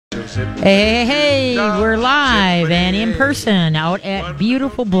Hey, we're live and in person out at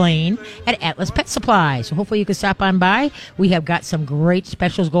beautiful Blaine at Atlas Pet Supply. So hopefully you can stop on by. We have got some great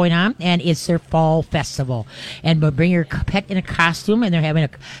specials going on, and it's their fall festival. And bring your pet in a costume, and they're having a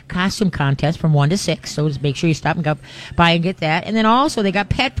costume contest from 1 to 6. So just make sure you stop and go by and get that. And then also they got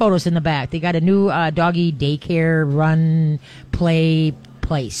pet photos in the back. They got a new doggy daycare run play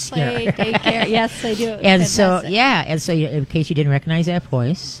place here. Daycare. Yes, I do. And fantastic. so in case you didn't recognize that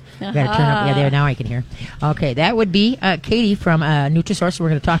voice, you got to turn up. Yeah, there, now I can hear. Okay, that would be Katie from Nutrisource. We're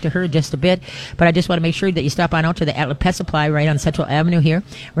going to talk to her in just a bit, but I just want to make sure that you stop on out to the Atlas Pet Supply right on Central Avenue here.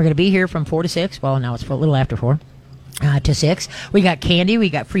 We're going to be here from 4 to 6. Well, now it's a little after 4. To 6. We got candy. We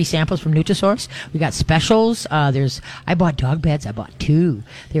got free samples from Nutrisource. We got specials. I bought dog beds. I bought 2.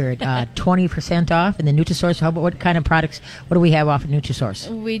 They're at 20% off. And the Nutrisource, what kind of products, what do we have off of Nutrisource?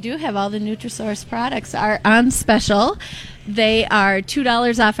 We do have all the Nutrisource products are on special. They are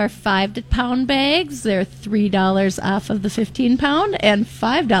 $2 off our 5-pound bags. They're $3 off of the 15-pound and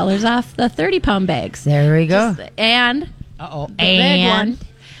 $5 off the 30-pound bags. There we go. The big one.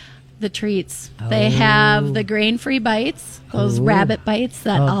 The treats. They have the grain-free bites, those rabbit bites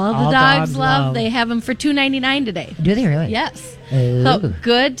that all the dogs love. They have them for $2.99 today. Do they really? Yes. So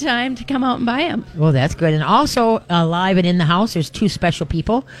good time to come out and buy them. Well, that's good. And also live and in the house, there's 2 special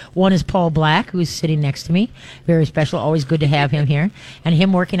people. One is Paul Black, who's sitting next to me. Very special. Always good to have him here. And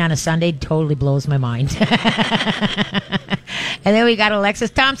him working on a Sunday totally blows my mind. And then we got Alexis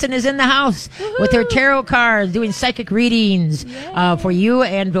Thompson is in the house with her tarot cards, doing psychic readings for you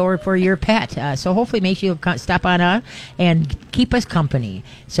and or for your pet. So hopefully make sure you stop on and keep us company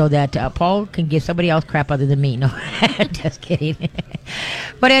so that Paul can give somebody else crap other than me. No, just kidding.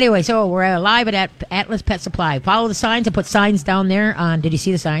 But anyway, so we're live at Atlas Pet Supply. Follow the signs. I put signs down there. Did you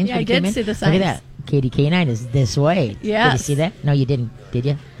see the signs? Yeah, I did see the signs. Look at that. Katie K9 is this way. Yes. Did you see that? No, you didn't. Did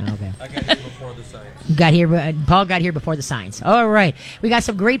you? Oh, okay. I got here before the signs. Paul got here before the signs. All right. We got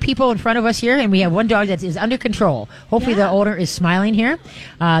some great people in front of us here, and we have one dog that is under control. Hopefully the owner is smiling here.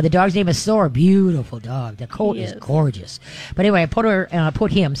 The dog's name is Thor. Beautiful dog. The coat is gorgeous. But anyway, I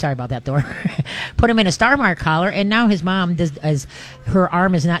put him, sorry about that, Thor. Put him in a Star Mark collar, and now his mom her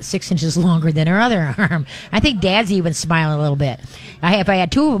arm is not 6 inches longer than her other arm. I think Dad's even smiling a little bit. If I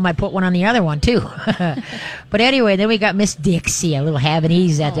had 2 of them, I'd put one on the other one, too. But anyway, then we got Miss Dixie, a little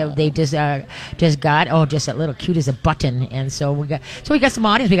Havanese that they just got. Oh, just a little cute as a button. And so we got some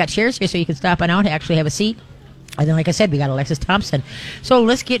audience. We got chairs here so you can stop on out, actually have a seat. And then, like I said, we got Alexis Thompson. So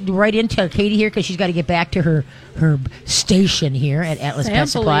let's get right into Katie here because she's got to get back to her station here at Atlas Pet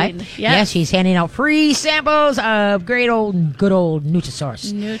Supply. Yes, she's handing out free samples of good old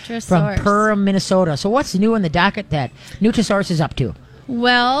Nutrisource. From Perham, Minnesota. So what's new in the docket that Nutrisource is up to?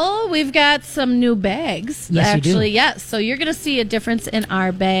 Well, we've got some new bags. Yes, actually, you do. Yes. So you're going to see a difference in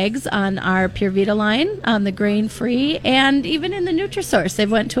our bags on our Pure Vita line, on the grain-free, and even in the Nutrisource. They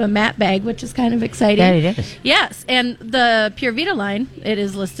went to a matte bag, which is kind of exciting. Yeah, it is. Yes, and the Pure Vita line, it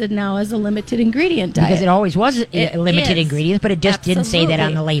is listed now as a limited ingredient diet. Because it always was limited ingredients, but it just didn't say that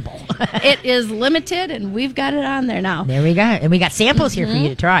on the label. It is limited, and we've got it on there now. There we go. And we got samples here for you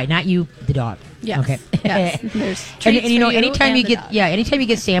to try, not you, the dog. Yes. Okay. Yes. There's treats and you know, for you anytime you get dog. anytime you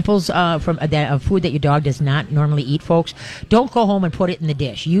get samples from of food that your dog does not normally eat, folks, don't go home and put it in the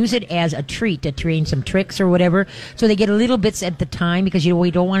dish. Use it as a treat to train some tricks or whatever, so they get a little bits at the time because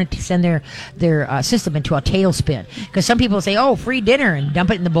we don't want to send their system into a tailspin. Because some people say, "Oh, free dinner," and dump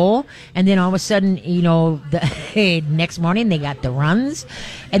it in the bowl, and then all of a sudden, the next morning they got the runs,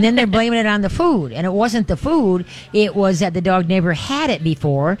 and then they're blaming it on the food, and it wasn't the food; it was that the dog never had it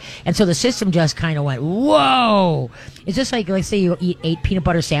before, and so the system just kind of went, whoa. It's just like, let's say you eat 8 peanut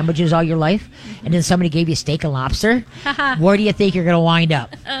butter sandwiches all your life, and then somebody gave you steak and lobster. Where do you think you're going to wind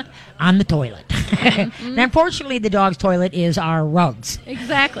up? On the toilet. And unfortunately, the dog's toilet is our rugs.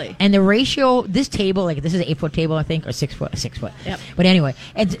 Exactly. And the ratio, this table, like this is an 8-foot table, I think, or 6 foot. Yep. But anyway,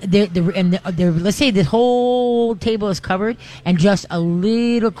 and let's say this whole table is covered, and just a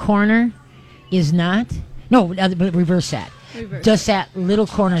little corner is not. No, reverse that. Just that little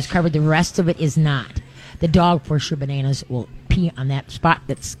corner is covered. The rest of it is not. The dog, for sure, bananas, will pee on that spot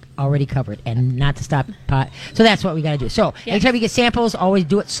that's already covered and not to stop pot. So that's what we got to do. So anytime you get samples, always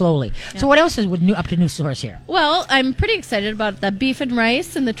do it slowly. Yeah. So what else is up to Nutrisource here? Well, I'm pretty excited about the beef and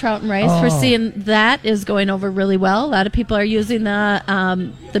rice and the trout and rice. We're seeing that is going over really well. A lot of people are using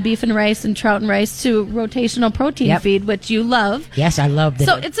the beef and rice and trout and rice to rotational protein feed, which you love. Yes, I love that.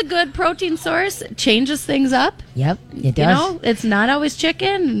 So it's a good protein source. It changes things up. Yep, it does. It's not always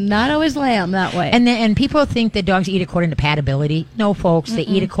chicken, not always lamb that way. And people think that dogs eat according to patability. ability. No, folks, they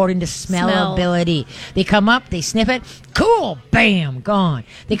eat according to smell ability. They come up, they sniff it, cool, bam, gone.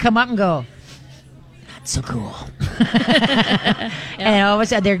 They come up and go, not so cool. And all of a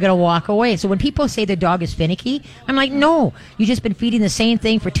sudden they're going to walk away. So when people say their dog is finicky, I'm like, no, you've just been feeding the same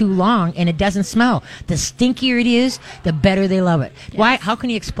thing for too long and it doesn't smell. The stinkier it is, the better they love it. Yes. Why? How can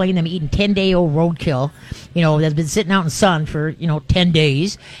you explain them eating 10-day-old roadkill, that's been sitting out in the sun for, 10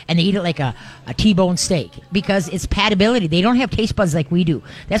 days, and they eat it like a T-bone steak? Because it's patability. They don't have taste buds like we do.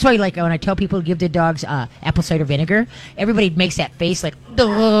 That's why, like, when I tell people to give their dogs apple cider vinegar, everybody makes that face like,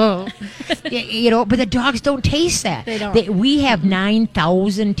 ugh. But the dogs don't taste that. They don't. We have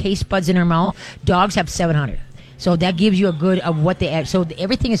 9,000 taste buds in our mouth. Dogs have 700. So that gives you a good of what they add. So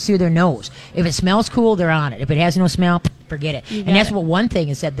everything is through their nose. If it smells cool, they're on it. If it has no smell, forget it. And that's what one thing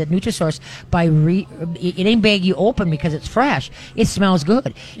is that the Nutrisource, it ain't bag you open because it's fresh. It smells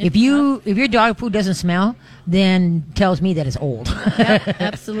good. If your dog food doesn't smell, then tells me that it's old. Yep,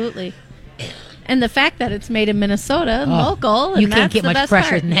 absolutely. And the fact that it's made in Minnesota, local, and you can't get much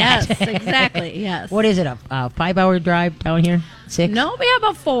fresher than that. Yes, exactly. Yes. What is it? A 5-hour drive down here? 6? No, we have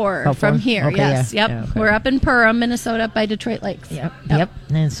about 4 from here. Okay, yes. yeah. Yep. Yeah, okay. We're up in Perham, Minnesota, up by Detroit Lakes. Yep.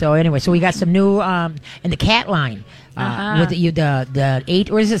 And so anyway, so we got some new in the cat line with the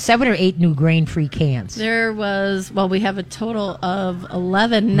 8 or is it 7 or 8 new grain-free cans? There was we have a total of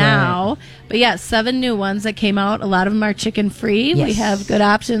 11 now, but 7 new ones that came out. A lot of them are chicken-free. Yes. We have good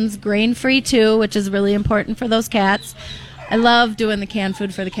options, grain-free too, which is really important for those cats. I love doing the canned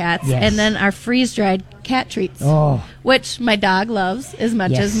food for the cats. Yes. And then our freeze-dried cat treats, which my dog loves as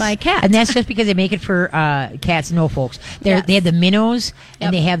much as my cat. And that's just because they make it for cats. No, folks. They have the minnows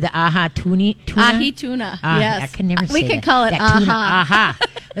and they have the tuna. Ahi tuna. Yes. I can never say We can call it that tuna. aha.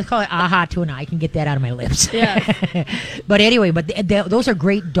 Let's call it aha tuna. I can get that out of my lips. Yes. But anyway, those are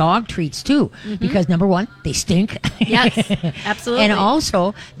great dog treats too, because number one, they stink. Yes, absolutely. And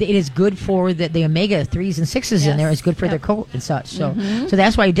also, it is good for the omega 3s and 6s in there. It's good for their coat and such. So, so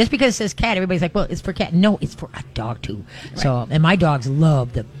that's why just because it says cat, everybody's like, well, it's for cat. No, it's for a dog too. Right. So, and my dogs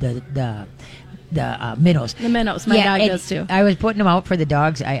love the minnows. The minnows. My dog does too. I was putting them out for the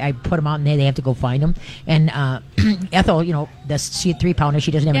dogs. I put them out and they have to go find them. And Ethel, she a 3-pounder.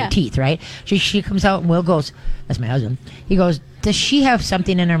 She doesn't have any teeth, right? She comes out and Will goes, that's my husband. He goes, does she have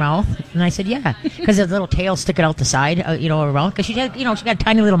something in her mouth? And I said, yeah, because the little tail sticking out the side, of her mouth. Because she got a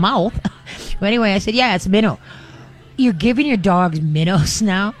tiny little mouth. But anyway, I said, yeah, it's a minnow. You're giving your dogs minnows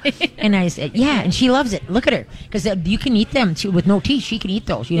now? And I said, yeah, and she loves it. Look at her. Because you can eat them with no teeth. She can eat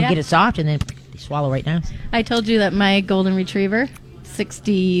those. You get it soft and then they swallow right now. I told you that my golden retriever,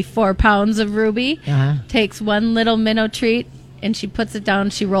 64 pounds of Ruby, takes one little minnow treat and she puts it down,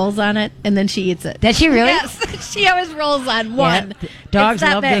 she rolls on it, and then she eats it. Does she really? Yes. She always rolls on one. Yeah, dogs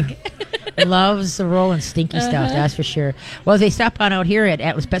loves the roll and stinky stuff, that's for sure. Well, they stop on out here at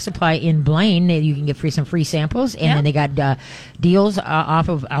Atlas Pet Supply in Blaine. You can get some free samples, and then they got deals off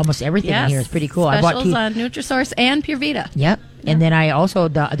of almost everything in here. It's pretty cool. Specials I bought 2 on Nutrisource and Pure Vita. Yep. And then I also,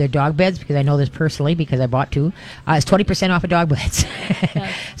 their dog beds, because I know this personally because I bought 2. It's 20% off of dog beds.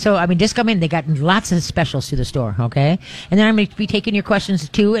 So, I mean, just come in. They got lots of specials to the store, okay? And then I'm going to be taking your questions,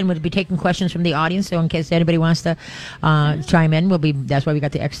 too, and we'll be taking questions from the audience. So in case anybody wants to chime in, that's why we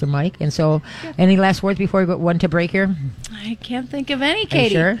got the extra mic. And so, any last words before we go one to break here? I can't think of any,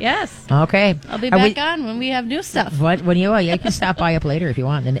 Katie. Are you sure? Yes. Okay. I'll be back on when we have new stuff. When you can stop by up later if you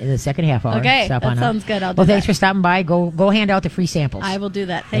want in the second half hour. Okay, stop that on sounds up. good. I'll do Well, that. thanks for stopping by. Go hand out the free samples. I will do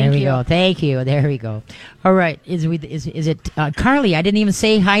that. Thank you. There we you. go. Thank you. There we go. All right. Is it Carly? I didn't even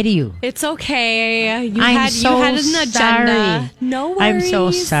say hi to you. It's okay. You I'm had an agenda. Sorry. No worries. I'm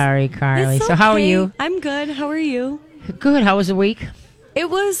so sorry, Carly. It's So how are okay. you? I'm good. How are you? Good. How was the week? It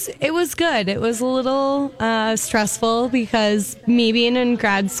was good. It was a little stressful because me being in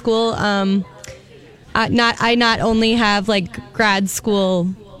grad school, I not only have like grad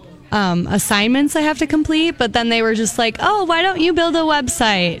school assignments I have to complete, but then they were just like, oh, why don't you build a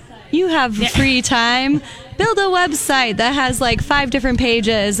website? You have free time. Build a website that has like 5 different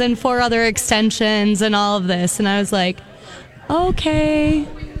pages and 4 other extensions and all of this. And I was like, okay.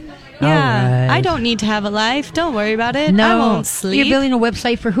 Yeah, right. I don't need to have a life. Don't worry about it. No. I won't sleep. You're building a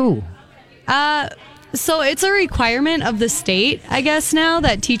website for who? So it's a requirement of the state, I guess, now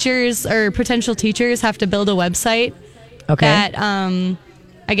that teachers or potential teachers have to build a website. Okay. That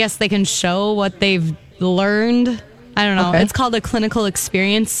I guess they can show what they've learned. I don't know. Okay. It's called a clinical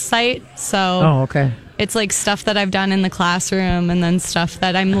experience site. So okay. It's like stuff that I've done in the classroom and then stuff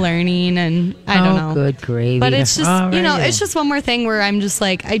that I'm learning and I don't know. Good gravy. But it's just, right. it's just one more thing where I'm just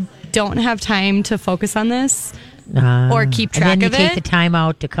like, I don't have time to focus on this or keep track and then of you it. take the time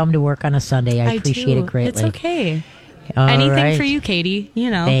out to come to work on a Sunday. I appreciate do. it greatly. It's okay. All Anything right. for you, Katie. You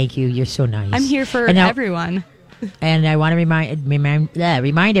know, Thank you. You're so nice. I'm here for And now- everyone. And I want to remind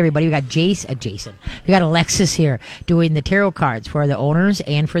everybody, we got Jason. We got Alexis here doing the tarot cards for the owners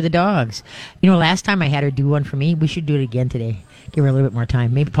and for the dogs. You know, last time I had her do one for me. We should do it again today. Give her a little bit more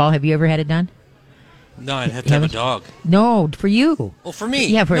time. Maybe, Paul, have you ever had it done? No, I'd have to have a dog. No, for you. Oh, for me?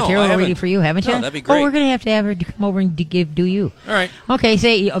 Yeah, for No, a I tarot haven't. reading for you, haven't you? No, that'd be great. Oh, we're going to have her come over and do you. All right. Okay,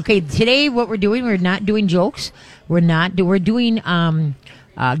 today what we're doing, we're not doing jokes. We're doing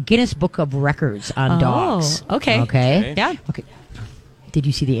Guinness Book of Records on dogs. Okay. Okay. Yeah. Okay. Did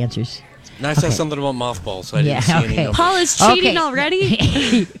you see the answers? And I saw Okay. something about mothballs, so I Yeah, didn't see any okay. numbers. Paul is cheating Okay.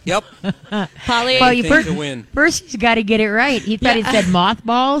 already. Yep. Polly, Well, you Anything to win. first he's got to get it right. He thought it said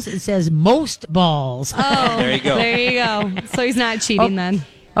mothballs. It says most balls. oh, There you go. There you go. So he's not cheating then.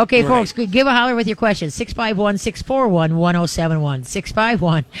 Okay, Right. folks, give a holler with your questions. 651-641-1071.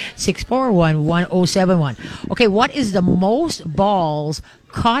 651-641-1071. Okay, what is the most balls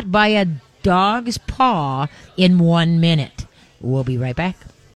caught by a dog's paw in 1 minute? We'll be right back.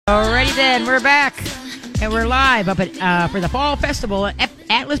 Alrighty then, we're back. And we're live up at for the Fall Festival at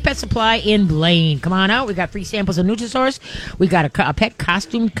Atlas Pet Supply in Blaine. Come on out. We got free samples of Nutrisource. We got a pet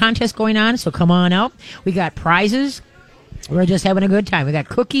costume contest going on, so come on out. We got prizes. We're just having a good time. We got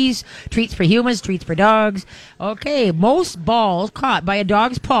cookies, treats for humans, treats for dogs. Okay, most balls caught by a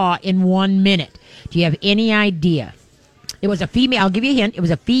dog's paw in 1 minute. Do you have any idea? It was a female. I'll give you a hint. It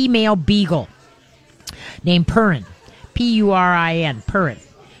was a female beagle named Purin. Purin. Purin.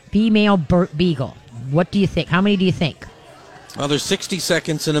 Female beagle. What do you think? How many do you think? Well, there's 60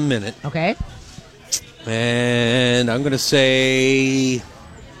 seconds in a minute, Okay. and I'm going to say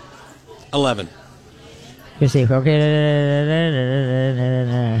 11. You see.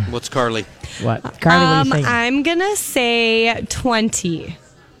 Okay. What's Carly? What? Carly, what do you think? I'm gonna say 20.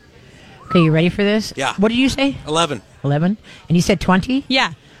 Okay, you ready for this? Yeah. What did you say? 11. 11? And you said 20?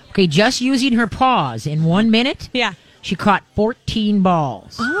 Yeah. Okay, just using her paws in 1 minute, Yeah. she caught 14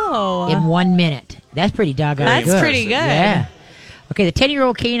 balls Oh. in 1 minute. That's pretty doggone That's good. pretty good. Yeah. Okay, the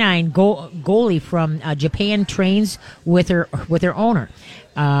 10-year-old canine goalie from Japan trains with her owner.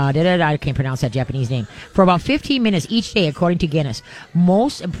 I can't pronounce that Japanese name. For about 15 minutes each day, according to Guinness.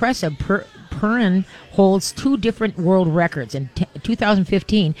 Most impressive, Purin holds 2 different world records. In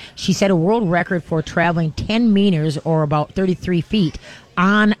 2015, she set a world record for traveling 10 meters, or about 33 feet,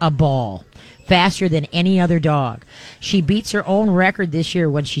 on a ball, faster than any other dog. She beats her own record this year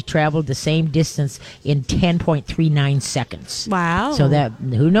when she traveled the same distance in 10.39 seconds. Wow. So that,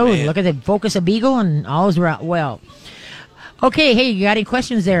 who knows? Man. Look at the focus of beagle and all's well. Okay, hey, you got any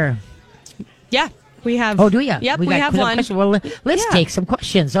questions there? Yeah. We have. Oh, do you? Yep. We got have some one. questions. Well, let's Yeah. take some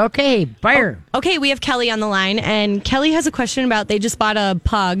questions. Okay, fire. Okay, we have Kelly on the line, and Kelly has a question about they just bought a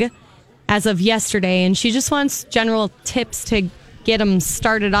pug as of yesterday, and she just wants general tips to get them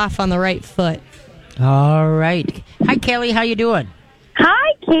started off on the right foot. All right. Hi, Kelly. How you doing?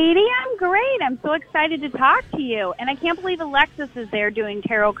 Hi, Katie. I'm great. I'm so excited to talk to you. And I can't believe Alexis is there doing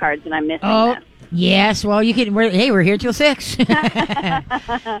tarot cards and I'm missing Oh, this. yes. Well, you can. We're here till 6.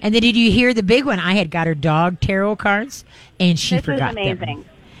 And then did you hear the big one? I had got her dog tarot cards, and she This is forgot them. amazing.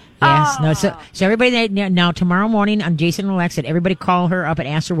 Yes. Oh. No. So everybody now tomorrow morning on Jason and Alexa, everybody call her up and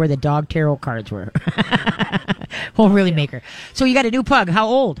ask her where the dog tarot cards were. We'll really make her. So you got a new pug. How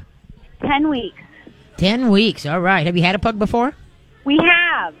old? 10 weeks. 10 weeks. All right. Have you had a pug before? We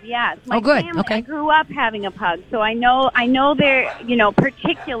have, yes. My Oh, good. family, Okay. I grew up having a pug, so I know they're,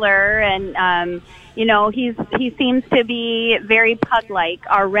 particular, and he seems to be very pug-like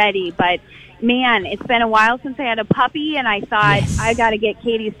already. But man, it's been a while since I had a puppy, and I thought Yes. I got to get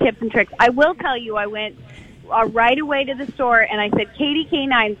Katie's tips and tricks. I will tell you, I went right away to the store, and I said, Katie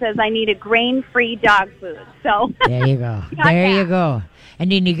K9 says I need a grain-free dog food. So There you go. Got There that. you go.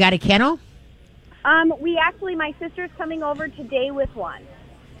 And then you got a kennel? my sister's coming over today with one.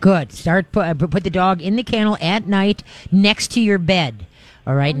 Good. Start put the dog in the kennel at night next to your bed.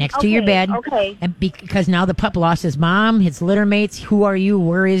 All right, next to your Okay, bed. okay. And because now the pup lost his mom, his litter mates. Who are you?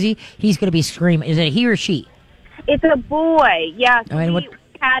 Where is he? He's going to be screaming. Is it he or she? It's a boy. Yes, Oh, and we what-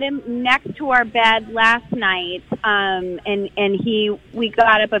 had him next to our bed last night, and we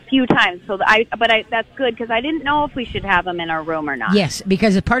got up a few times. So that's good because I didn't know if we should have him in our room or not. Yes,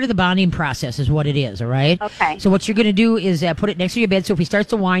 because it's part of the bonding process is what it is, all right? Okay. So what you're going to do is put it next to your bed, so if he starts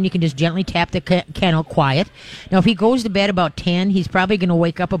to whine, you can just gently tap the kennel quiet. Now, if he goes to bed about 10, he's probably going to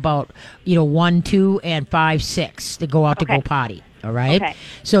wake up about, 1, 2, and 5, 6 to go out to Okay. go potty. All right. Okay.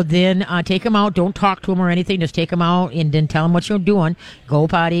 So then take him out. Don't talk to him or anything. Just take him out and then tell him what you're doing. Go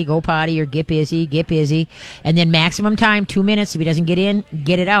potty, or get busy. And then maximum time, 2 minutes. If he doesn't get in,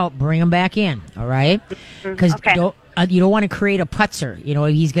 get it out. Bring him back in. All right. Because Okay. You don't want to create a putzer. You know,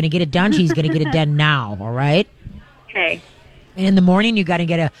 he's going to get it done. He's going to get it done now. All right. Okay. And in the morning, you got to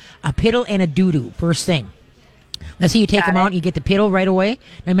get a piddle and a doo-doo first thing. Let's say you take him out and you get the piddle right away.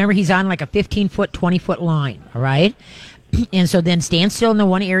 Now remember, he's on like a 15-foot, 20-foot line. All right. And so then stand still in the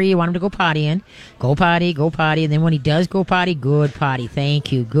one area you want him to go potty in. Go potty, go potty. And then when he does go potty, good potty.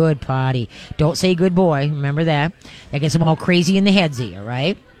 Thank you. Good potty. Don't say good boy. Remember that. That gets him all crazy in the headsy. All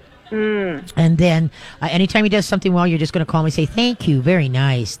right. And then anytime he does something well, you're just going to call him and say, thank you, very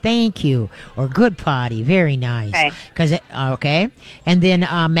nice, thank you, or good potty, very nice. Okay. And then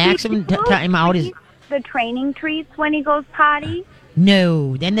maximum time out is the training treats when he goes potty.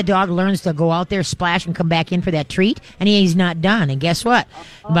 No. Then the dog learns to go out there, splash, and come back in for that treat, and he's not done. And guess what?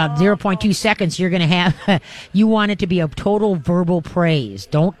 About 0.2 seconds, you're going to have, you want it to be a total verbal praise.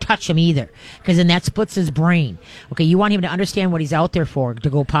 Don't touch him either, because then that splits his brain. Okay, you want him to understand what he's out there for, to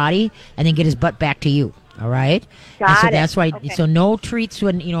go potty, and then get his butt back to you. All right? Got it. That's why, so no treats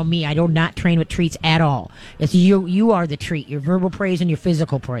when, me, I do not train with treats at all. It's you are the treat, your verbal praise and your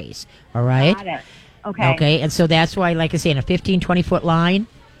physical praise. All right? Got it. Okay. Okay, and so that's why, like I say, in a 15, 20-foot line,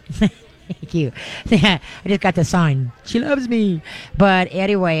 thank you. I just got the sign. She loves me. But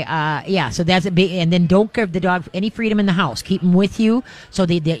anyway, so that's a big, and then don't give the dog any freedom in the house. Keep him with you so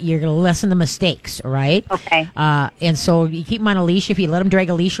that you're going to lessen the mistakes, all right? Okay. And so you keep him on a leash if you let him drag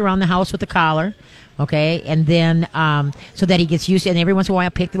a leash around the house with a collar. Okay, and then so that he gets used to, and every once in a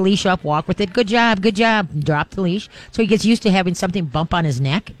while pick the leash up, walk with it. Good job, drop the leash. So he gets used to having something bump on his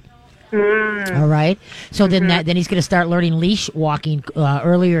neck. All right. So then he's going to start learning leash walking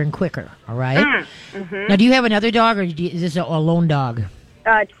earlier and quicker. All right. Now, do you have another dog, or is this a lone dog?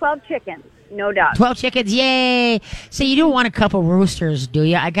 12 chickens, no dogs. 12 chickens, yay! So you don't want a couple roosters, do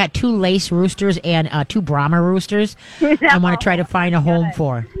you? I got 2 lace roosters and 2 Brahma roosters. I want to try to find a home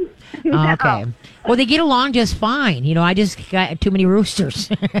for. Okay. Well, they get along just fine. I just got too many roosters.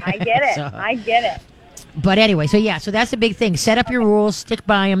 I get it. I get it. But anyway, so that's the big thing. Set up your rules, stick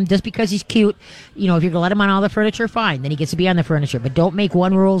by him. Just because he's cute, if you're going to let him on all the furniture, fine. Then he gets to be on the furniture. But don't make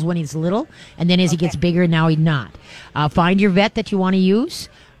one rules when he's little, and then as he gets bigger, now he's not. Find your vet that you want to use,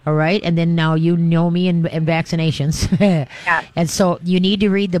 all right? And then now you know me and vaccinations. Yeah. And so you need to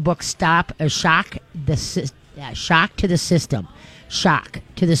read the book Shock to the System. Shock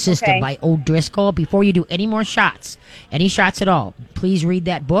to the System by O'Driscoll. Before you do any more shots, any shots at all, please read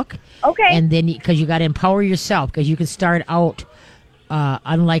that book. Okay. And then, because you got to empower yourself, because you can start out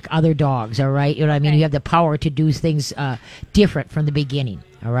unlike other dogs, all right? You know what I mean? You have the power to do things different from the beginning,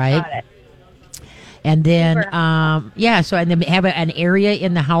 all right? Got it. And then, and then have an area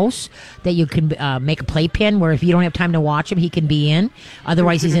in the house that you can make a playpen where if you don't have time to watch him, he can be in.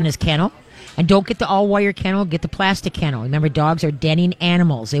 Otherwise, he's in his kennel. And don't get the all-wire kennel, get the plastic kennel. Remember, dogs are denning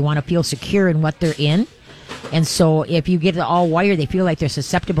animals. They want to feel secure in what they're in. And so if you get the all-wire, they feel like they're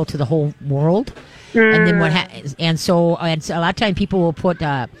susceptible to the whole world. And then and so a lot of times people will put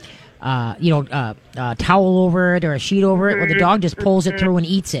a towel over it or a sheet over it. Well, the dog just pulls it through and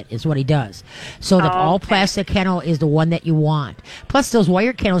eats it, is what he does. So the all plastic kennel is the one that you want. Plus, those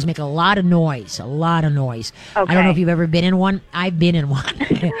wire kennels make a lot of noise. I don't know if you've ever been in one. I've been in one.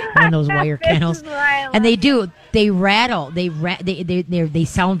 One of those wire kennels. And they do. They rattle. They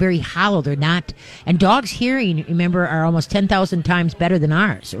sound very hollow. They're not. And dogs' hearing, remember, are almost 10,000 times better than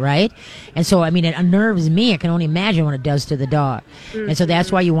ours, right? And so, I mean, it unnerves me. I can only imagine what it does to the dog. And so that's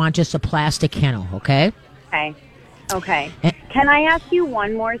why you want just a plastic kennel, okay? Okay. Can I ask you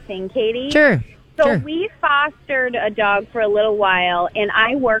one more thing, Katie? Sure. So we fostered a dog for a little while, and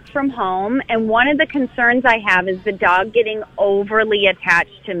I work from home, and one of the concerns I have is the dog getting overly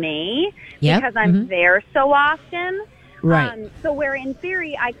attached to me because I'm there so often. Right. So where in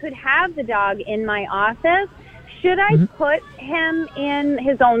theory I could have the dog in my office, should I put him in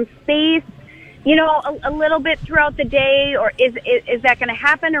his own space, a little bit throughout the day, or is that going to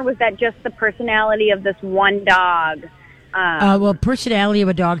happen, or was that just the personality of this one dog? Well, personality of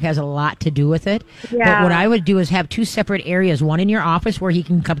a dog has a lot to do with it. Yeah. But what I would do is have 2 separate areas. One in your office where he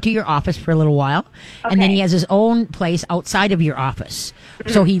can come to your office for a little while. Okay. And then he has his own place outside of your office.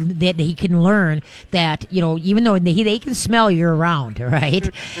 So he can learn that, even though they can smell you around, right?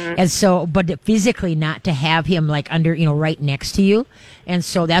 And so, but physically not to have him like under, right next to you. And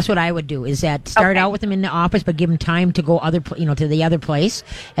so that's what I would do, is that start out with him in the office, but give him time to go to the other place,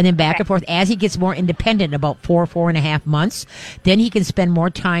 and then back and forth as he gets more independent, about 4.5 months. Then he can spend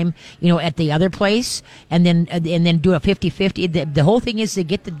more time, at the other place, and then do a 50-50. The whole thing is to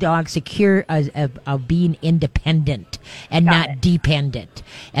get the dog secure of being independent and not dependent.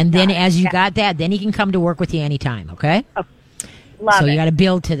 And then as you got that, then he can come to work with you anytime. Okay. Love so it. you got to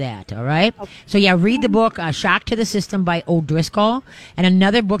build to that, all right? Okay. So yeah, read the book Shock to the System by O'Driscoll. And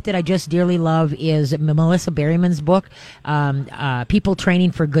another book that I just dearly love is Melissa Berryman's book, People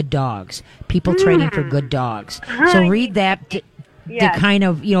Training for Good Dogs. People Training for Good Dogs. So read that to Yes. kind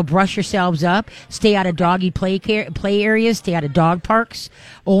of, brush yourselves up. Stay out of doggy play areas. Stay out of dog parks.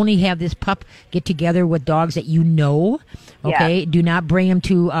 Only have this pup get together with dogs that you know. Okay? Yes. Do not bring him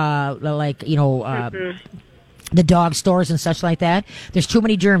to, the dog stores and such like that. There's too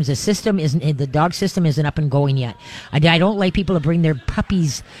many germs. The dog system isn't up and going yet. I don't like people to bring their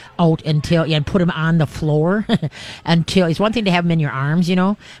puppies out and put them on the floor until it's one thing to have them in your arms,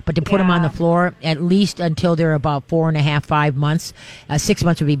 but to put them on the floor at least until they're about 4.5, 5 months. 6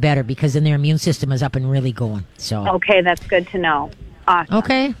 months would be better because then their immune system is up and really going. So Okay, that's good to know. Awesome.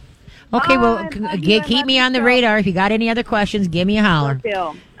 okay, Oh, well, I love you. I keep love me you on the so. radar. If you got any other questions, give me a holler.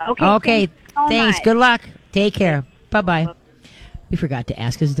 Will do. Okay, thank you so thanks. much. Good luck. Take care. Bye-bye. We forgot to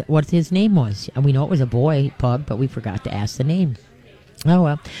ask what his name was. And we know it was a boy pug, but we forgot to ask the name. Oh,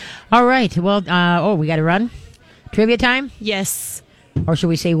 well. All right. Well, we got to run? Trivia time? Yes. Or should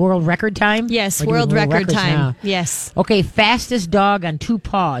we say world record time? Yes, We're doing world record records time. now. Yes. Okay, fastest dog on 2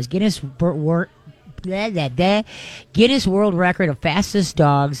 paws. Guinness World Record of fastest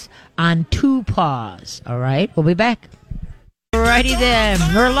dogs on 2 paws. All right, we'll be back. Alrighty then,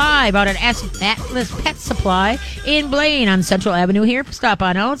 we're live out at Atlas Pet Supply in Blaine on Central Avenue here. Stop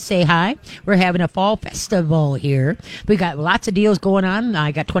on out, say hi. We're having a fall festival here. We got lots of deals going on.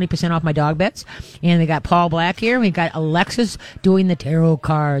 I got 20% off my dog beds. And we got Paul Black here. We got Alexis doing the tarot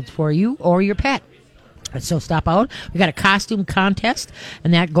cards for you or your pet. So stop out. We got a costume contest,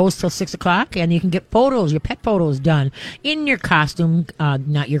 and that goes till 6 o'clock. And you can get photos, your pet photos, done in your costume,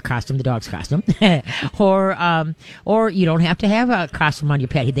 not your costume, the dog's costume, or you don't have to have a costume on your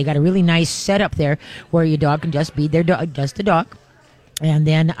pet. They got a really nice setup there where your dog can just be their dog, just the dog. And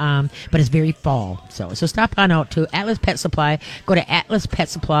then, but it's very fall. So stop on out to Atlas Pet Supply. Go to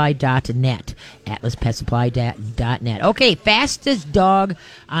atlaspetsupply.net. Atlaspetsupply.net. Okay, fastest dog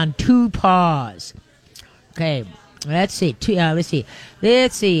on 2 paws. Okay, let's see. Let's see.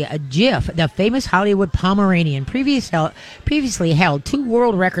 Jif, the famous Hollywood Pomeranian, previously held 2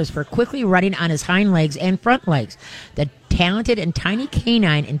 world records for quickly running on his hind legs and front legs. The talented and tiny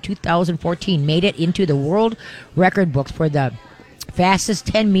canine in 2014 made it into the world record books for the fastest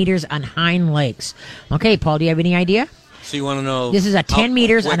 10 meters on hind legs. Okay, Paul, do you have any idea? So you want to know? This is a 10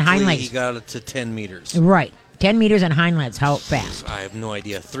 meters on hind quickly legs. He got it to 10 meters. Right. 10 meters on hind legs. How fast? I have no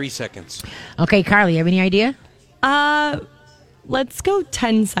idea. 3 seconds. Okay, Carly, you have any idea? Let's go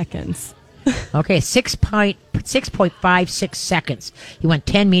 10 seconds. Okay, 6.56 seconds. He went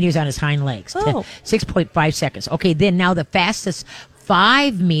 10 meters on his hind legs. Oh. 6.5 seconds. Okay, then now the fastest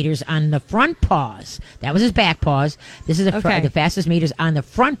 5 meters on the front paws. That was his back paws. This is the fastest meters on the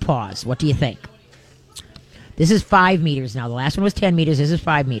front paws. What do you think? This is 5 meters now. The last one was 10 meters. This is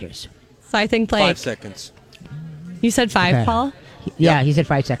 5 meters. So I think 5 seconds. You said 5, Okay. Paul? Yeah, he said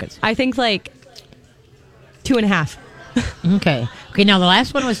 5 seconds. I think 2.5. Okay. Now the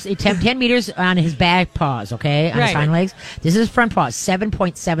last one was 10 meters on his back paws, okay? On his Right. hind legs. This is his front paws,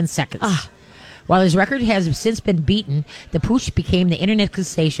 7.7 seconds. While his record has since been beaten, the Pooch became the internet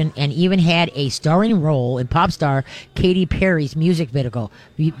sensation and even had a starring role in pop star Katy Perry's music video,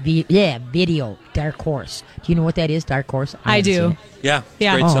 Dark Horse. Do you know what that is, Dark Horse? I haven't do. seen it. Yeah.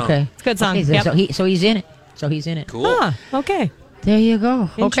 Yeah. Great Oh, song. okay. It's a good song. Okay, Yep. so he's in it. So he's in it. Cool. Okay. There you go.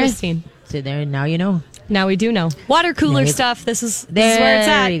 Interesting. Okay. So there, now you know. Now we do know. Water cooler There you- stuff. This is There where it's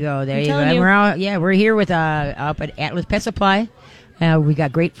at. you go. There I'm you go. telling And we're out. Yeah, we're here with up at Atlas Pet Supply. We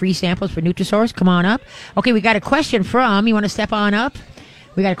got great free samples for Nutrisource. Come on up. Okay, we got a question from. You want to step on up?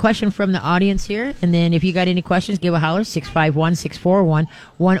 We got a question from the audience here, and then if you got any questions, give a holler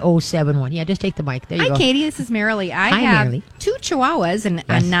 651-641-1071. Yeah, just take the mic. There you Hi, go. Katie. This is Marilee. I Hi, have Marilee. 2 Chihuahuas, a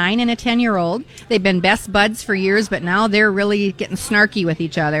Yes. 9 and a 10-year-old. They've been best buds for years, but now they're really getting snarky with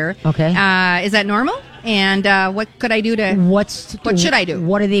each other. Okay. Is that normal? And what could I do to What should I do?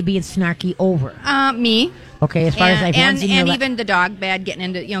 What are they being snarky over? me? Okay, as far as like one's in your and la- even the dog bed getting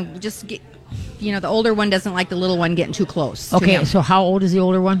into just get. The older one doesn't like the little one getting too close. to Okay, him. so how old is the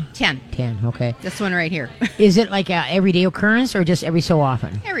older one? 10. 10. Okay. This one right here. Is it like a everyday occurrence or just every so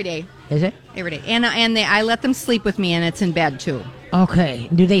often? Every day. Is it? Every day. And I let them sleep with me, and it's in bed too. Okay.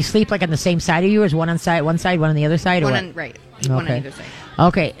 Do they sleep like on the same side of you, or is one on one side, one on the other side, or One what? on, right. One on Okay. either side.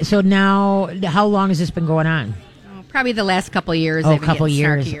 Okay. So now, how long has this been going on? Oh, probably the last couple of years. Oh, a they've been couple getting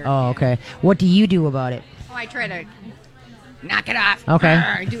years. snarkier. Oh, okay. What do you do about it? Oh, I try to knock it off. Okay.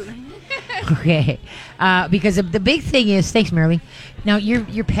 Arr, Okay, because the big thing is, thanks, Marilee. Now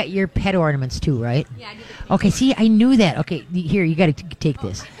your pet ornaments too, right? Yeah, I did Okay, see, I knew that. Okay, here, you got to take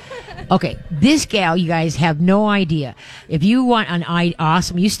this. Okay, this gal, you guys have no idea. If you want an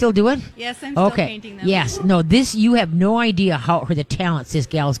awesome, you still do it? Yes, I'm still Okay. painting them. Yes. No, this, you have no idea the talents this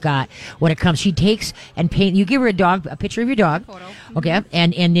gal's got when it comes. She takes and paint. You give her a picture of your dog. Photo. Okay.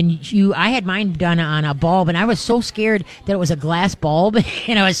 And then I had mine done on a bulb, and I was so scared that it was a glass bulb,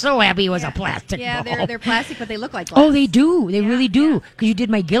 and I was so happy it was a plastic Yeah, bulb. they're plastic, but they look like glass. Oh, they do. They really do. Because you did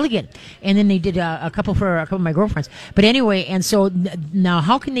my Gilligan, and then they did a couple for a couple of my girlfriends. But anyway, and so now,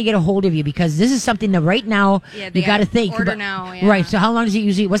 how can they get a hold of you? Because this is something that right now Yeah, they you got to have to think. order about- now, yeah. Right. So how long does it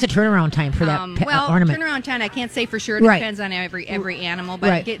usually? What's the turnaround time for that ornament? Turnaround time, I can't say for sure. It Right. depends on every animal, but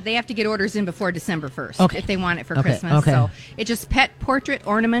Right. they have to get orders in before December 1st Okay. if they want it for Okay, Christmas. okay. So it's just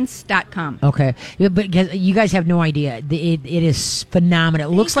petportraitornaments.com. Okay, yeah, but because you guys have no idea. It is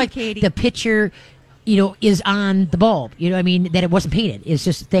phenomenal. It looks you, like Katie. the picture, is on the bulb. You know, what I mean, that it wasn't painted. It's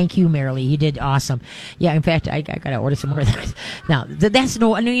just thank you, Marilee. You did awesome. Yeah, in fact, I gotta order some more of that. Now, that's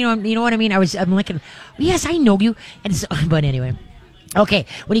no, you know what I mean. I'm looking. Yes, I know you. And so, but anyway. Okay,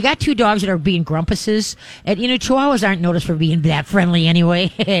 when you got two dogs that are being grumpuses, and Chihuahuas aren't noticed for being that friendly anyway,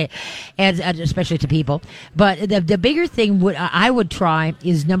 and especially to people. But the bigger thing I would try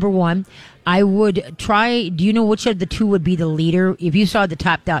is, number one, I would try. Do you know which of the two would be the leader? If you saw the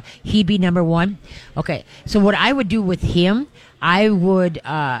top dog, he'd be number one. Okay, so what I would do with him, I would.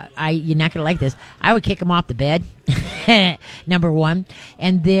 You're not gonna like this. I would kick him off the bed. Number one,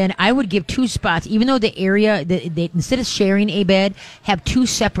 and then I would give two spots, even though the area they instead of sharing a bed, have two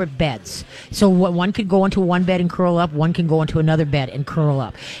separate beds. So one could go into one bed and curl up, one can go into another bed and curl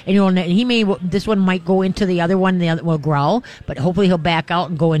up. And this one might go into the other one, the other will growl, but hopefully he'll back out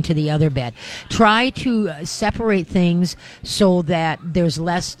and go into the other bed. Try to separate things so that there's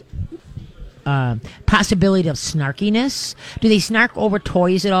less possibility of snarkiness. Do they snark over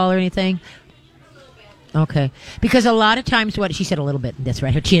toys at all or anything? Okay, because a lot of times, what she said a little bit. That's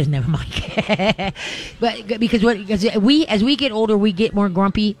right. She doesn't have a mic. But because as we get older, we get more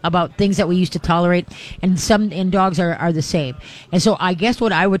grumpy about things that we used to tolerate, and dogs are the same. And so I guess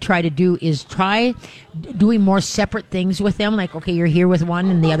what I would try to do is try doing more separate things with them. Like, okay, you're here with one,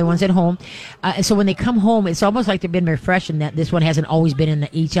 and the other one's at home. And so when they come home, it's almost like they've been refreshed, and that this one hasn't always been in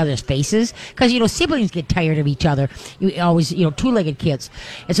each other's faces. Because siblings get tired of each other. You always two-legged kids,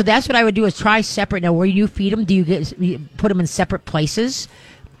 and so that's what I would do is try separate. Now, where you feed them? Do you put them in separate places?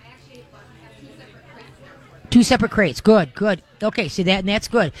 Two separate crates. Good. Okay, see that's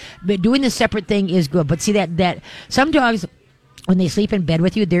good. But doing the separate thing is good. But see that some dogs, when they sleep in bed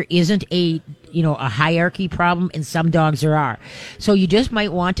with you, there isn't a hierarchy problem, and some dogs there are. So you just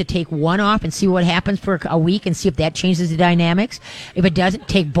might want to take one off and see what happens for a week and see if that changes the dynamics. If it doesn't,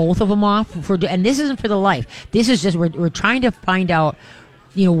 take both of them off. And this isn't for the life. This is just we're trying to find out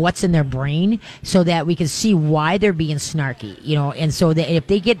what's in their brain so that we can see why they're being snarky, and so that if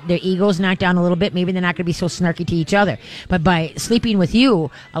they get their egos knocked down a little bit, maybe they're not going to be so snarky to each other. But by sleeping with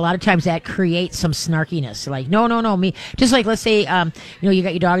you, a lot of times that creates some snarkiness. Like, no, me. Just like, let's say, you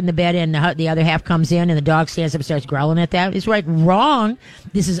got your dog in the bed and the other half comes in and the dog stands up and starts growling at that. It's like, wrong.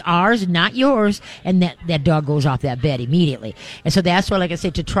 This is ours, not yours. And that dog goes off that bed immediately. And so that's why, like I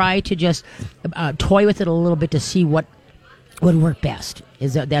said, to try to just toy with it a little bit to see what would work best.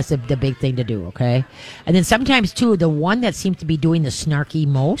 That's the big thing to do, okay? And then sometimes, too, the one that seems to be doing the snarky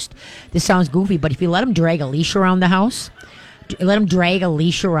most, this sounds goofy, but if you let them drag a leash around the house,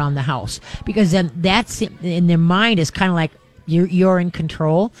 because then that's in their mind is kind of like you're in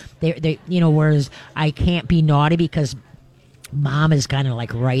control. They whereas I can't be naughty because mom is kind of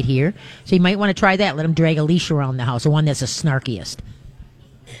like right here. So you might want to try that. Let them drag a leash around the house, the one that's the snarkiest.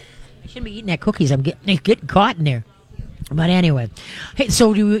 I shouldn't be eating that cookies. I'm getting caught in there. But anyway, hey,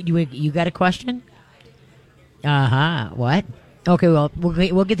 so you got a question? What? Okay, well,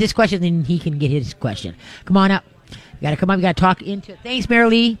 we'll get this question, then he can get his question. Come on up. You got to come up. You got to talk into it. Thanks,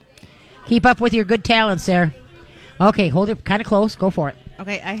 Marilee. Keep up with your good talents there. Okay, hold it kind of close. Go for it.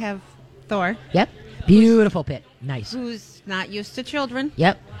 Okay, I have Thor. Yep. Beautiful pit. Nice. Who's not used to children.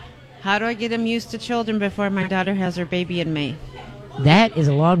 Yep. How do I get him used to children before my daughter has her baby in May? That is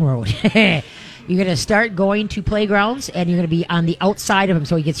a long road. You're going to start going to playgrounds, and you're going to be on the outside of him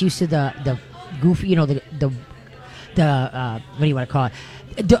so he gets used to the goofy, the what do you want to call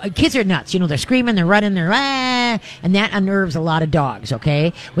it? Kids are nuts. They're screaming, they're running, they're and that unnerves a lot of dogs.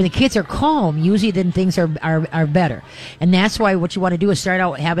 Okay, when the kids are calm, usually then things are better, and that's why what you want to do is start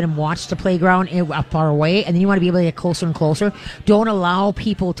out having them watch the playground far away, and then you want to be able to get closer and closer. Don't allow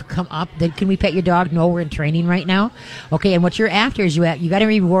people to come up. Can we pet your dog? No, we're in training right now. Okay, and what you're after is you got to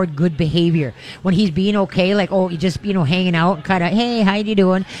reward good behavior when he's being okay, like you just hanging out and kind of, hey, how you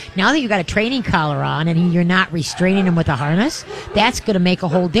doing? Now that you got a training collar on and you're not restraining him with a harness, that's going to make a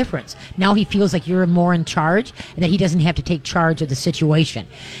whole difference. Now he feels like you're more in charge and that he doesn't have to take charge of the situation.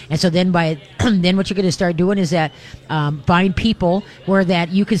 And so then then what you're going to start doing is that find people where that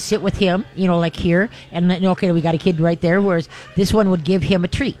you can sit with him, like here, and okay, we got a kid right there, whereas this one would give him a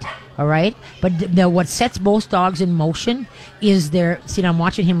treat. All right, but what sets most dogs in motion is I'm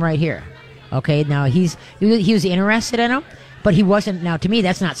watching him right here. Okay, now he was interested in him, but he wasn't. Now to me,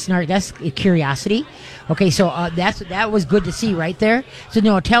 that's not snark. That's curiosity. Okay, so that was good to see right there. So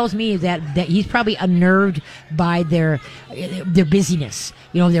no, it tells me that he's probably unnerved by their busyness.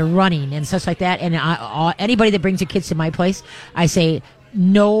 They're running and stuff like that. And anybody that brings their kids to my place, I say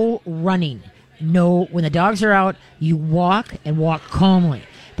no running. No, when the dogs are out, you walk and walk calmly.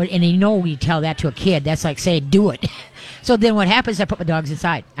 And you tell that to a kid, that's like saying, do it. So then what happens, I put my dogs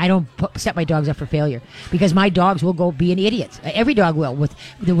inside. I don't set my dogs up for failure because my dogs will go be an idiot. Every dog will,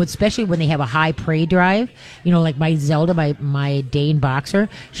 especially when they have a high prey drive. Like my Zelda, my Dane boxer,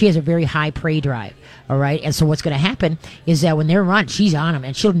 she has a very high prey drive. All right. And so what's going to happen is that when they're run, she's on them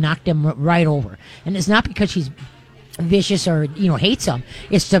and she'll knock them right over. And it's not because she's vicious or hates them.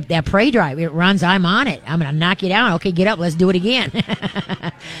 It's that prey drive. It runs. I'm on it. I'm gonna knock you down. Okay, get up. Let's do it again.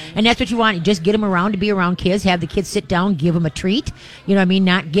 And that's what you want. You just get them around to be around kids. Have the kids sit down. Give them a treat.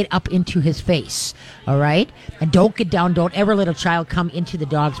 Not get up into his face. All right. And don't get down. Don't ever let a child come into the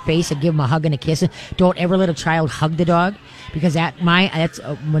dog's face and give him a hug and a kiss. Don't ever let a child hug the dog because that's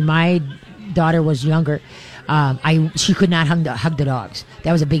when my daughter was younger. She could not hug the dogs.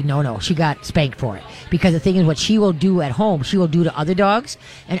 That was a big no-no. She got spanked for it. Because the thing is, what she will do at home, she will do to other dogs,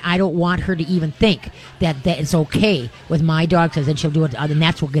 and I don't want her to even think that it's okay with my dog, because then she'll do it to other, and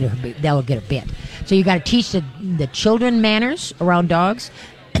that will get her bit. So you got to teach the children manners around dogs,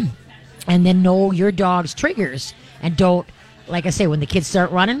 and then know your dog's triggers, and don't. Like I say, when the kids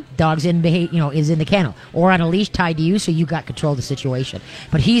start running, dog's is in the kennel or on a leash tied to you, so you got control of the situation.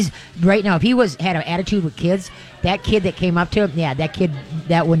 But he's right now. If he had an attitude with kids, that kid that came up to him,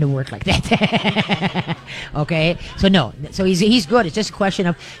 that wouldn't have worked like that. Okay, so no, so he's good. It's just a question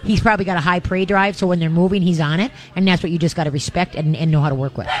of he's probably got a high prey drive, so when they're moving, he's on it, and that's what you just got to respect and know how to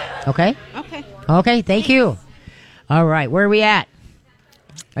work with. Okay. Okay. Thank you. All right, where are we at?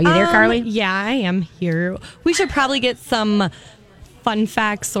 Are you there, Carly? Yeah, I am here. We should probably get some fun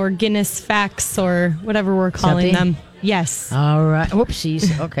facts or Guinness facts or whatever we're calling them. Yes. All right.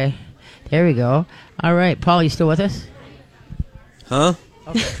 Whoopsies. Okay. There we go. All right. Paul, you still with us? Huh?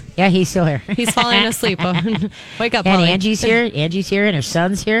 Okay. Yeah, he's still here. He's falling asleep. Wake up, And Polly. Angie's here. Angie's here, and her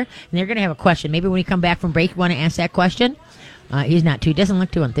son's here. And they're going to have a question. Maybe when we come back from break, you want to ask that question? He's not too. Doesn't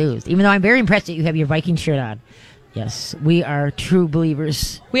look too enthused. Even though I'm very impressed that you have your Viking shirt on. Yes, we are true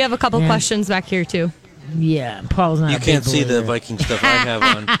believers. We have a couple questions back here, too. Yeah, Paul's not. You can't see the Viking stuff I have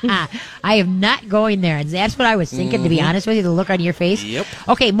on. I am not going there. And that's what I was thinking, to be honest with you, the look on your face. Yep.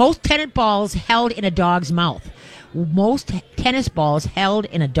 Okay, most tennis balls held in a dog's mouth. Most tennis balls held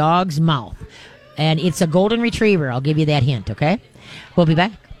in a dog's mouth. And it's a golden retriever. I'll give you that hint, okay? We'll be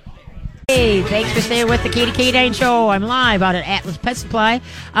back. Hey, thanks for staying with the Katie K9 Show. I'm live out at Atlas Pet Supply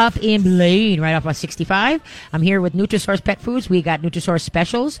up in Blaine, right off of 65. I'm here with Nutrisource Pet Foods. We got Nutrisource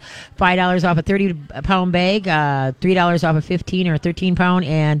specials, $5 off a 30-pound bag, $3 off a 15 or a 13-pound,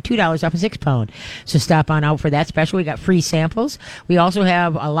 and $2 off a 6-pound. So stop on out for that special. We got free samples. We also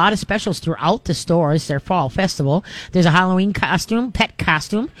have a lot of specials throughout the store. It's their fall festival. There's a Halloween costume, pet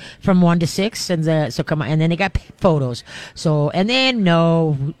costume, from 1 to 6, and so come on. And then they got pet photos. So, and then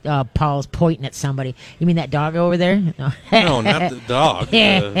Paul's pointing at somebody. You mean that dog over there? No, not the dog.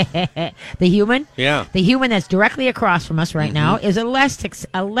 The human? Yeah. The human that's directly across from us right now is Alexis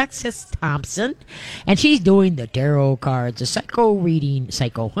Thompson, and she's doing the tarot cards, a psychic reading.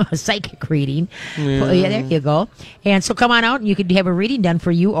 Yeah, there you go. And so come on out, and you could have a reading done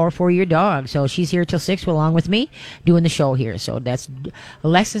for you or for your dog. So she's here till 6 along with me doing the show here. So that's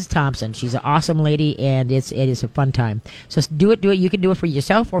Alexis Thompson. She's an awesome lady, and it is a fun time. So do it. You can do it for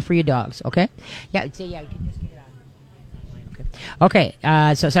yourself or for your dogs. Okay? Yeah. So yeah. You can just get it on. Okay,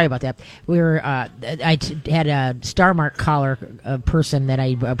 so sorry about that. We were had a Star Mark collar person that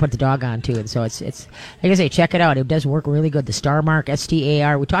I put the dog on to, and so it's like I say, check it out. It does work really good. The Star Mark,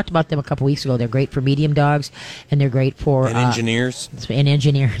 STAR. We talked about them a couple weeks ago. They're great for medium dogs, and they're great for engineers. And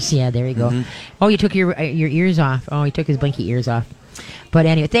engineers, yeah. There you go. Oh, you took your ears off. Oh, he took his blinky ears off. But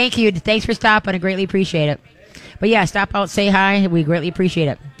anyway, thank you. Thanks for stopping. I greatly appreciate it. But yeah, stop out, say hi. We greatly appreciate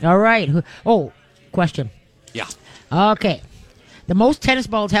it. All right. Oh, question. Yeah. Okay. The most tennis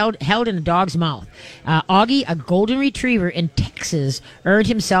balls held in a dog's mouth. Augie, a golden retriever in Texas, earned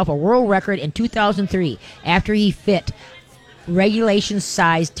himself a world record in 2003 after he fit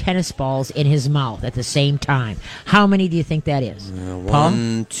regulation-sized tennis balls in his mouth at the same time. How many do you think that is? Paul?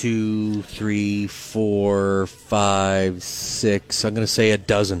 1, 2, 3, 4, 5, 6. I'm going to say a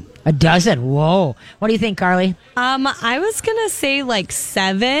dozen. A dozen? Whoa. What do you think, Carly? I was going to say like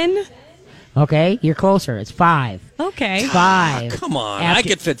 7. Okay, you're closer. It's 5. Okay. 5. Come on. I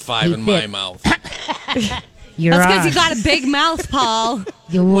could fit 5 in my mouth. You're That's because you got a big mouth, Paul.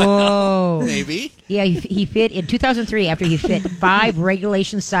 Whoa. Maybe. Yeah, he fit in 2003 after he fit 5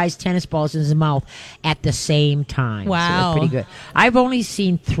 regulation-sized tennis balls in his mouth at the same time. Wow. So that's pretty good. I've only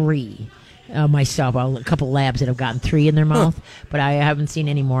seen 3 myself. A couple labs that have gotten 3 in their mouth, but I haven't seen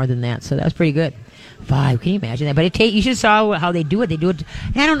any more than that. So that's pretty good. 5. Can you imagine that? But you should saw how they do it. They do it.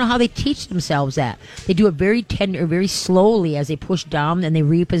 And I don't know how they teach themselves that. They do it very tender, very slowly as they push down, and they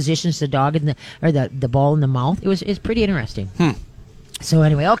repositions the dog in the ball in the mouth. It's pretty interesting. So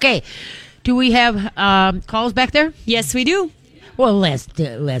anyway, okay. Do we have calls back there? Yes, we do. Well, let's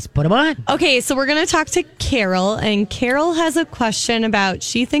put them on. Okay, so we're going to talk to Carol, and Carol has a question about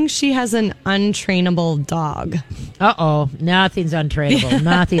she thinks she has an untrainable dog. Uh-oh. Nothing's untrainable.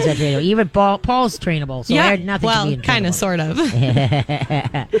 Nothing's untrainable. Even Paul's trainable. So Yeah, nothing well, can be kind of,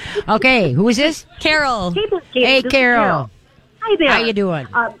 untrainable. sort of. Okay, who is this? Carol. Hey, Carol. Hi there. How you doing?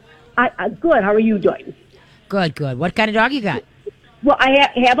 Good. How are you doing? Good. What kind of dog you got? Well, I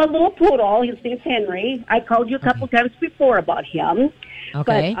have a little poodle. His name's Henry. I called you a couple times before about him.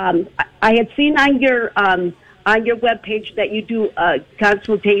 Okay. But I had seen on your webpage that you do a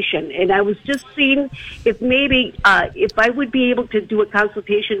consultation, and I was just seeing if maybe if I would be able to do a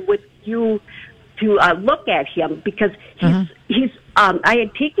consultation with you to look at him, because he's I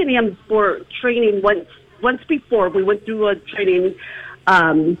had taken him for training once before. We went through a training,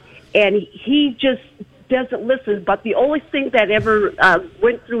 and he just doesn't listen. But the only thing that ever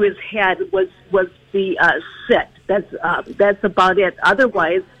went through his head was the sit. That's about it.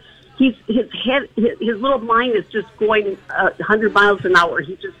 Otherwise, his little mind is just going 100 miles an hour.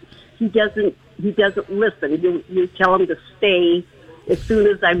 He doesn't listen. You tell him to stay. As soon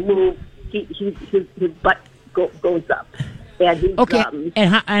as I move, his butt goes up. And he's, okay. And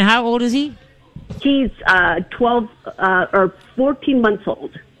how old is he? He's 12 or 14 months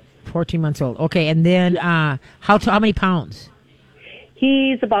old. 14 months old. Okay, and then how many pounds?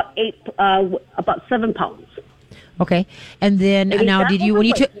 He's about 7 pounds. Okay, and then now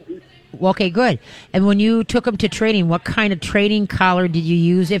okay, good. And when you took him to training, what kind of training collar did you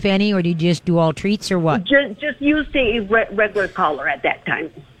use, if any, or did you just do all treats, or what? Just used a regular collar at that time.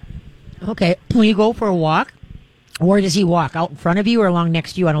 Okay, when you go for a walk, where does he walk? Out in front of you or along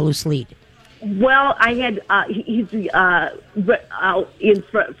next to you on a loose lead? Well, I had he's out in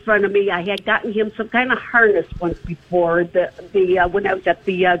front of me. I had gotten him some kind of harness once before. The when I was at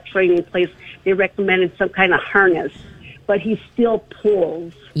the training place, they recommended some kind of harness, but he still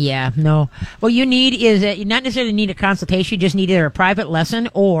pulls. Yeah, no. What you need is you not necessarily need a consultation. You just need either a private lesson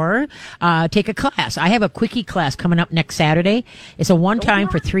or take a class. I have a quickie class coming up next Saturday. It's a one-time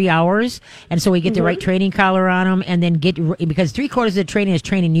for 3 hours, and so we get the right training collar on them, and then because 3/4 of the training is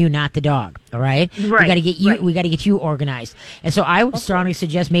training you, not the dog. All right, we got to get you. Right. We got to get you organized, and so I would strongly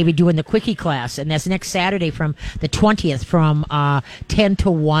suggest maybe doing the quickie class, and that's next Saturday from the 20th from 10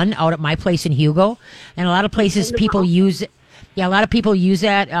 to 1 out at my place in Hugo, and a lot of places people use it. Yeah, a lot of people use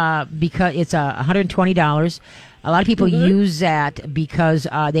that because it's $120. A lot of people use that because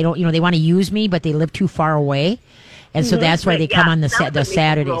they don't, they want to use me, but they live too far away, and so that's why they come on the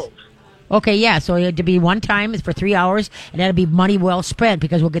Saturdays. Okay, yeah, so it'd be one time for 3 hours, and that'd be money well spent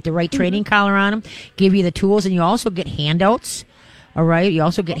because we'll get the right training collar on them, give you the tools, and you also get handouts All right. You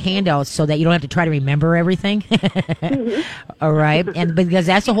also get handouts so that you don't have to try to remember everything. All right. And because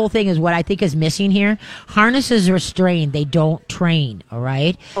that's the whole thing is what I think is missing here. Harnesses restrain. They don't train. All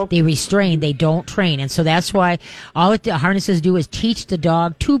right. They restrain. They don't train. And so that's why all the harnesses do is teach the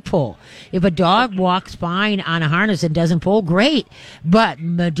dog to pull. If a dog walks fine on a harness and doesn't pull, great. But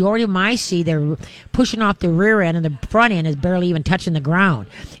majority of them I see, they're pushing off the rear end and the front end is barely even touching the ground.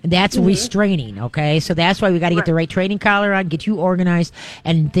 And that's restraining. Okay. So that's why we got to get the right training collar on, get you organized,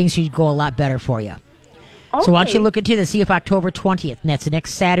 and things should go a lot better for you. Okay. So why don't you look into this, see if October 20th, and that's the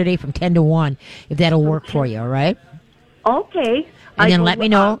next Saturday from 10 to 1, if that'll work for you, all right? Okay. And then let me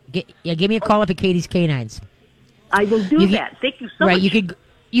know. Give me a call up at Katie's Canines. I will do that. Thank you so much. Right,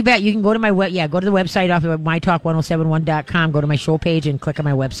 you bet. You can go to my go to the website off of mytalk1071.com, go to my show page and click on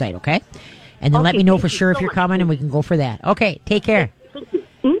my website, okay? And then let me know for sure if you're coming, and we can go for that. Okay, take care. Thank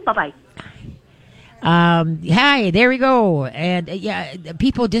you. Bye-bye. Hi, there we go. And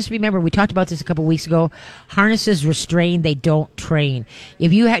people just remember, we talked about this a couple weeks ago. Harnesses restrain, they don't train.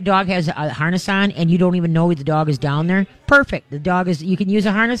 If your dog has a harness on and you don't even know the dog is down there, perfect. The dog you can use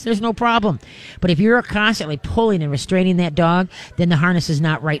a harness, there's no problem. But if you're constantly pulling and restraining that dog, then the harness is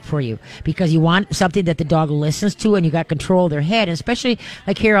not right for you, because you want something that the dog listens to and you got control of their head, and especially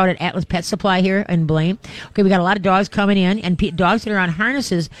like here out at Atlas Pet Supply here in Blaine. Okay, we got a lot of dogs coming in, and dogs that are on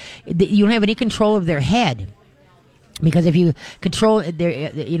harnesses, you don't have any control of their head. Because if you control their,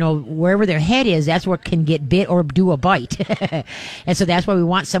 wherever their head is, that's where it can get bit or do a bite. And so that's why we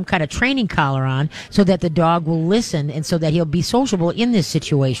want some kind of training collar on, so that the dog will listen and so that he'll be sociable in this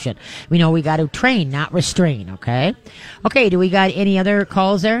situation. We know we got to train, not restrain, okay? Okay, do we got any other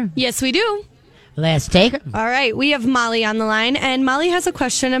calls there? Yes, we do. Let's take it. All right, we have Molly on the line, and Molly has a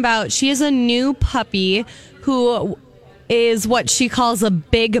question about, she is a new puppy who is what she calls a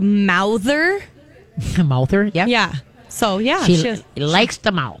big mouther. Mouther, yeah. Yeah. So, yeah. She likes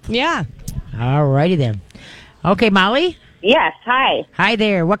the mouth. Yeah. All righty then. Okay, Molly? Yes, hi. Hi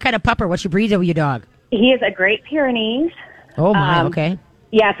there. What kind of pupper? What's your breed of your dog? He is a Great Pyrenees. Oh, my, okay.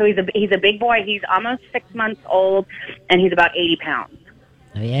 Yeah, so he's a big boy. He's almost 6 months old, and he's about 80 pounds.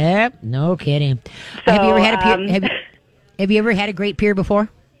 Yeah, no kidding. So, have you ever had a have you ever had a Great Pyr before?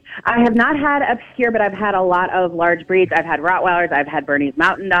 I have not had a Pyr, but I've had a lot of large breeds. I've had Rottweilers. I've had Bernese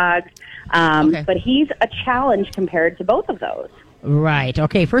Mountain Dogs. But he's a challenge compared to both of those. Right.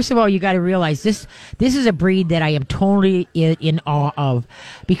 Okay. First of all, you got to realize this is a breed that I am totally in awe of,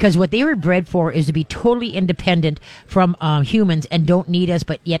 because what they were bred for is to be totally independent from humans and don't need us,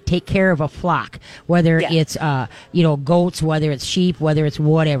 but yet take care of a flock, whether it's goats, whether it's sheep, whether it's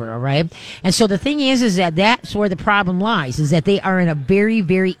whatever. All right. And so the thing is that that's where the problem lies, is that they are in a very,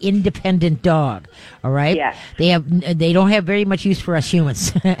 very independent dog. All right. Yeah. They don't have very much use for us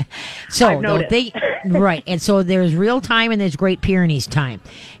humans. So right. And so there's real time and there's Great Pyrenees time.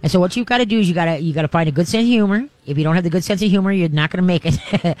 And so what you've got to do is you got to find a good sense of humor. If you don't have the good sense of humor, you're not going to make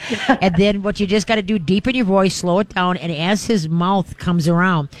it. And then what you just got to do, deepen your voice, slow it down, and as his mouth comes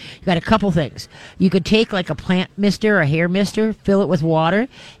around, you got a couple things. You could take like a plant mister or a hair mister, fill it with water,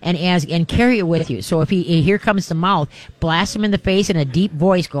 and carry it with you. So if here comes the mouth, blast him in the face in a deep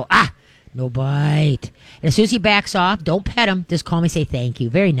voice, go, ah! No bite. And as soon as he backs off, don't pet him. Just call me, say thank you.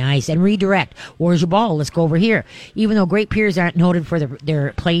 Very nice. And redirect. Where's your ball? Let's go over here. Even though Great Pyrs aren't noted for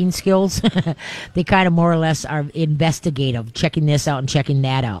their playing skills, they kind of more or less are investigative, checking this out and checking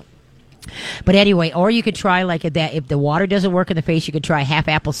that out. But anyway, or you could try like that. If the water doesn't work in the face, you could try half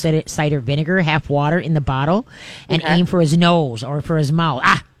apple cider vinegar, half water in the bottle, and aim for his nose or for his mouth.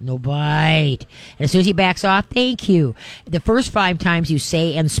 Ah, no bite. And as soon as he backs off, thank you. The first 5 times you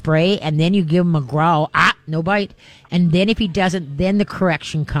say and spray, and then you give him a growl. Ah, no bite. And then if he doesn't, then the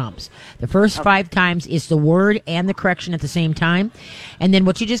correction comes. The first 5 times is the word and the correction at the same time. And then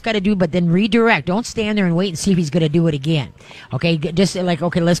what you just got to do, but then redirect. Don't stand there and wait and see if he's going to do it again. Okay, just like,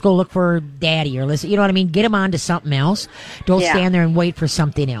 okay, let's go look for daddy, or let's, you know what I mean? Get him on to something else. Don't stand there and wait for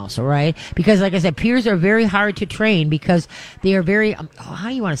something else, all right? Because like I said, Pyrs are very hard to train because they are very, how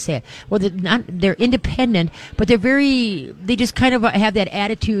do you want to say it? Well, they're independent, but they just kind of have that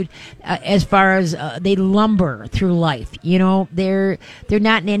attitude as far as they lumber through life. You know, they're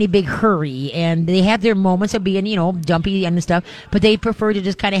not in any big hurry, and they have their moments of being, jumpy and stuff, but they prefer to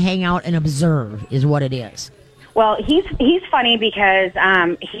just kind of hang out and observe is what it is. Well, he's funny because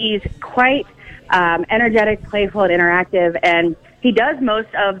he's quite energetic, playful, and interactive, and he does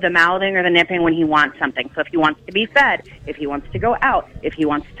most of the mouthing or the nipping when he wants something. So if he wants to be fed, if he wants to go out, if he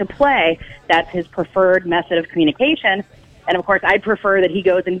wants to play, that's his preferred method of communication. And of course, I'd prefer that he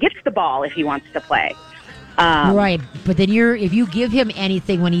goes and gets the ball if he wants to play. Right, but then if you give him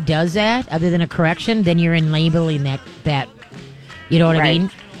anything when he does that, other than a correction, then you're enabling that You know what I Right.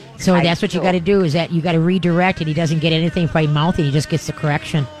 mean? So I that's what you do. got to do is that you got to redirect, and he doesn't get anything by mouth, and he just gets the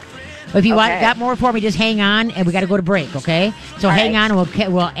correction. If you Okay. got more for me, just hang on, and we got to go to break, okay? So All hang right. on,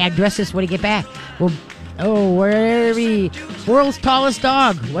 and we'll address this when we get back. Where are we? World's tallest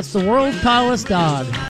dog. What's the world's tallest dog?